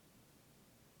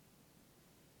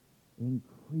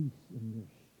 Increase in your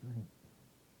strength.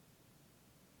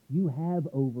 You have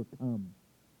overcome.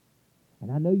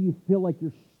 And I know you feel like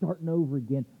you're starting over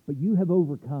again, but you have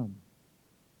overcome.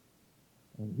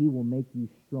 And he will make you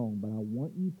strong. But I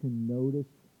want you to notice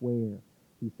where.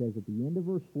 He says at the end of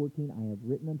verse 14, I have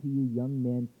written unto you, young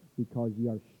men, because ye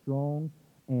are strong,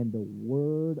 and the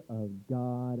word of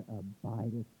God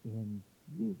abideth in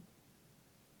you.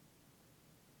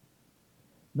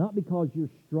 Not because you're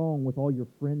strong with all your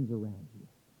friends around you.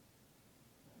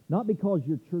 Not because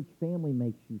your church family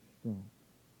makes you strong.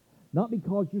 Not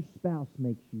because your spouse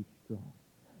makes you strong.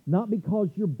 Not because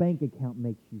your bank account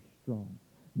makes you strong.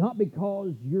 Not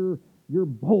because your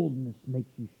boldness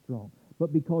makes you strong.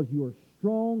 But because you are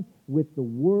strong with the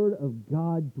Word of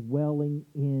God dwelling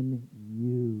in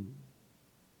you.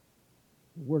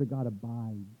 The Word of God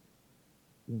abides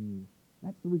in you.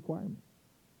 That's the requirement.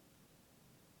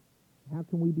 How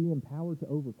can we be empowered to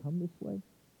overcome this way?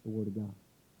 The Word of God.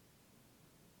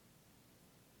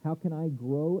 How can I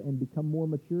grow and become more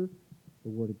mature? The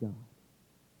Word of God.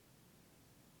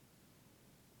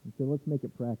 And so let's make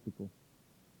it practical.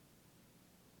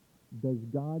 Does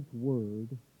God's Word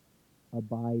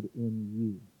abide in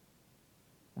you?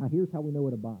 Now here's how we know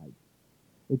it abides.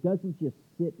 It doesn't just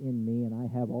sit in me and I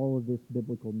have all of this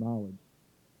biblical knowledge.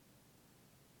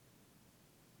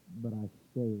 But I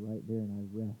stay right there and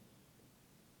I rest.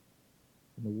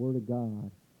 And the Word of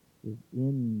God is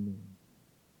in me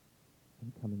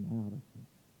and coming out of me.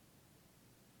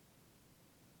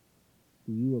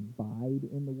 Do you abide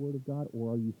in the Word of God,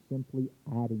 or are you simply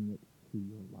adding it to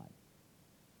your life?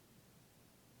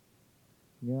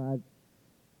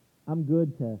 I'm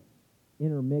good to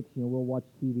intermix. We'll watch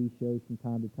TV shows from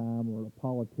time to time, or a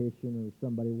politician or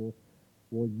somebody will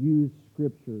use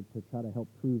Scripture to try to help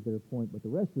prove their point, but the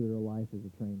rest of their life is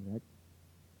a train wreck.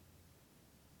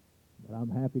 But I'm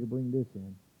happy to bring this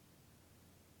in.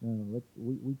 No,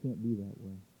 we can't be that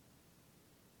way.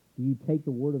 Do you take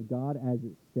the Word of God as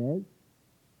it says,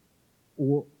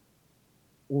 or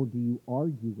do you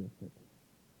argue with it?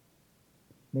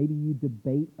 Maybe you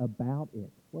debate about it.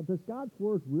 Well, does God's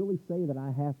Word really say that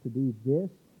I have to do this?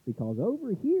 Because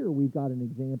over here we've got an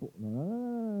example.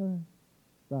 No.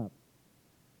 Stop.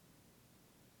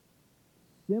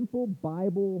 Simple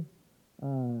Bible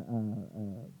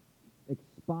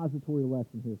expository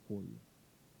lesson here for you.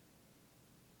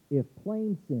 If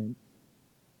plain sense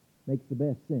makes the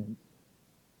best sense,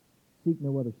 seek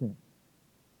no other sense.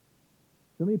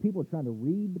 So many people are trying to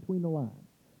read between the lines.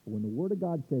 But when the Word of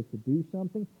God says to do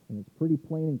something, and it's pretty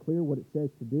plain and clear what it says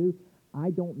to do, I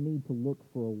don't need to look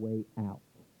for a way out.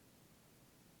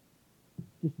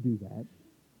 Just do that.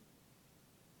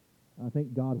 I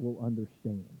think God will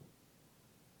understand.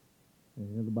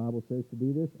 And the Bible says to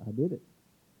do this, I did it.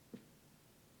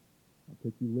 I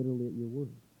took you literally at your word.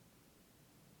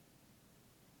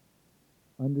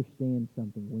 Understand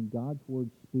something. When God's Word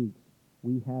speaks,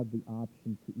 we have the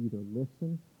option to either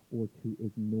listen or to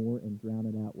ignore and drown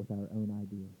it out with our own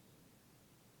ideas.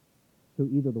 So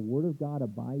either the Word of God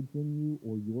abides in you,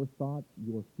 or your thoughts,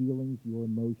 your feelings, your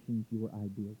emotions, your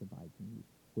ideas abides in you.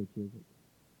 Which is it?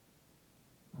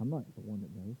 I'm not the one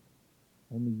that knows.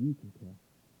 Only you can tell.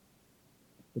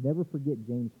 But never forget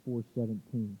James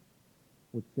 4:17,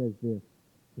 which says this,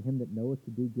 to him that knoweth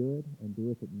to do good and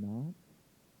doeth it not,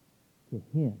 to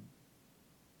him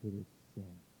it is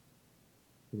sin.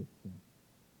 It is sin.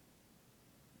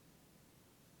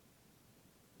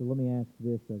 So let me ask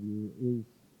this of you. Is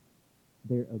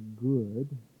there a good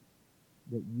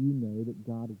that you know that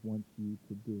God wants you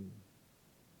to do?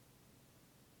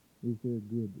 Is there a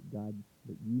good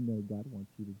that you know God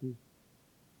wants you to do?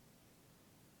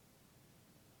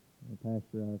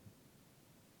 Pastor,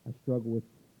 I struggle with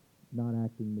not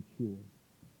acting mature.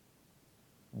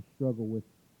 I struggle with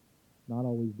not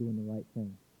always doing the right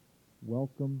thing.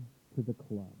 Welcome to the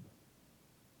club.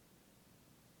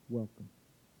 Welcome.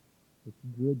 It's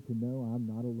good to know I'm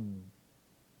not alone.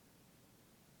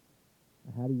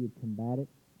 How do you combat it?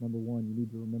 Number one, you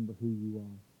need to remember who you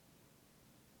are.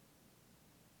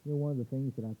 You know, one of the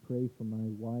things that I pray for my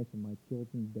wife and my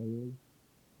children daily,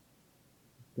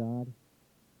 God,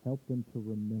 help them to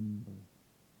remember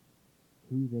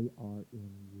who they are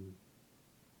in you.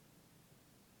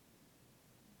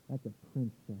 That's a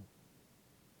princess,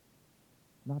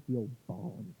 not the old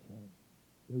ball and chain.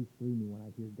 It goes through me when I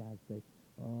hear guys say,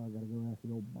 oh, I got to go after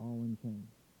the old ball and chain.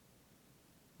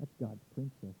 That's God's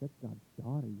princess. That's God's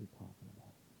daughter you're talking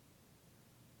about.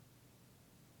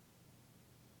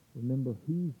 Remember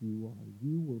whose you are.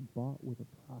 You were bought with a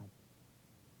price.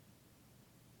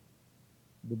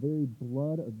 The very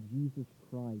blood of Jesus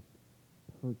Christ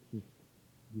purchased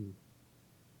you.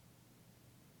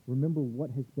 Remember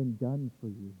what has been done for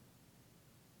you.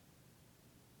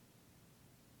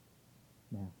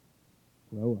 Now,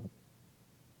 grow up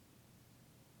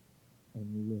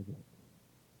and live it.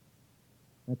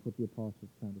 That's what the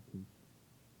apostle's trying to teach.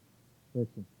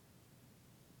 Listen,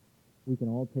 we can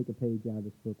all take a page out of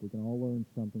this book. We can all learn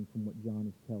something from what John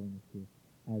is telling us here.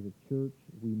 As a church,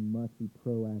 we must be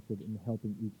proactive in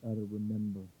helping each other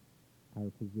remember our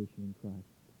position in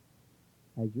Christ.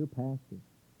 As your pastor,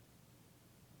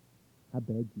 I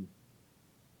beg you,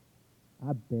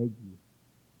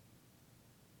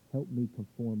 help me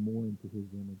conform more into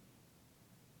his image.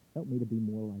 Help me to be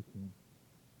more like him.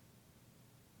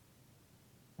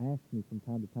 Ask me from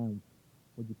time to time,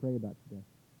 what'd you pray about today?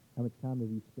 How much time have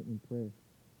you spent in prayer?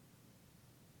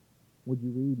 What'd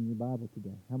you read in your Bible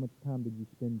today? How much time did you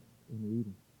spend in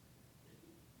reading?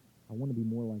 I want to be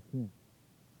more like him.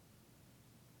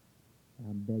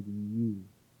 And I'm begging you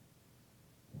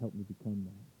to help me become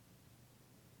that.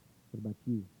 What about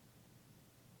you?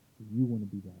 Do you want to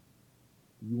be that?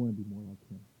 Do you want to be more like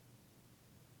him?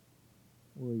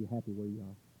 Or are you happy where you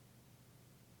are?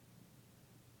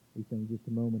 We sang just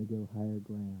a moment ago, higher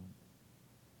ground.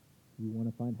 Do you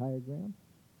want to find higher ground?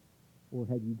 Or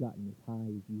have you gotten as high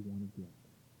as you want to get?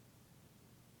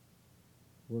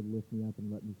 Lord, lift me up and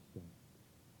let me stand.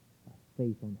 By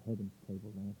faith on heaven's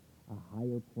tableland, a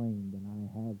higher plane than I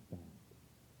have found.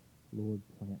 Lord,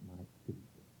 plant my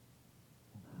feet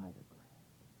on higher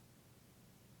ground.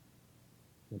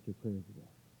 That's your prayer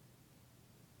today.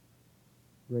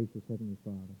 Gracious Heavenly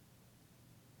Father,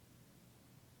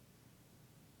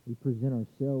 we present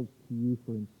ourselves to you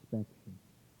for inspection.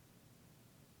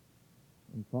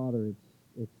 And Father,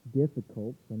 it's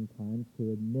difficult sometimes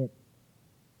to admit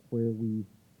where we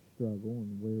struggle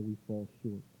and where we fall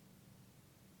short.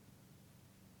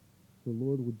 So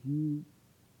Lord, would you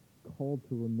call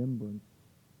to remembrance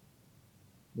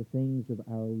the things of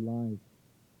our life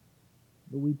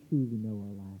that we truly know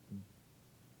are lacking?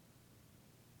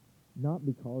 Not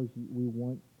because we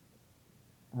want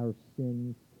our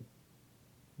sins to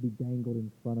be dangled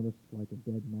in front of us like a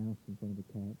dead mouse in front of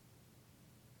a cat,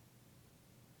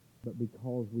 but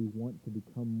because we want to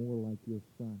become more like your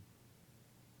Son.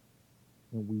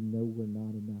 And we know we're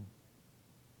not enough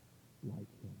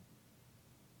like him.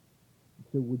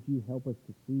 So would you help us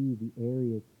to see the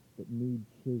areas that need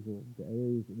chiseled, the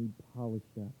areas that need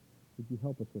polished up? Would you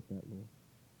help us with that, Lord?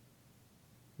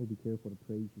 We'll be careful to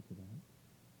praise you for that.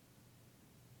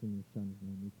 It's in your Son's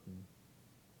name we pray.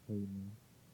 Amen.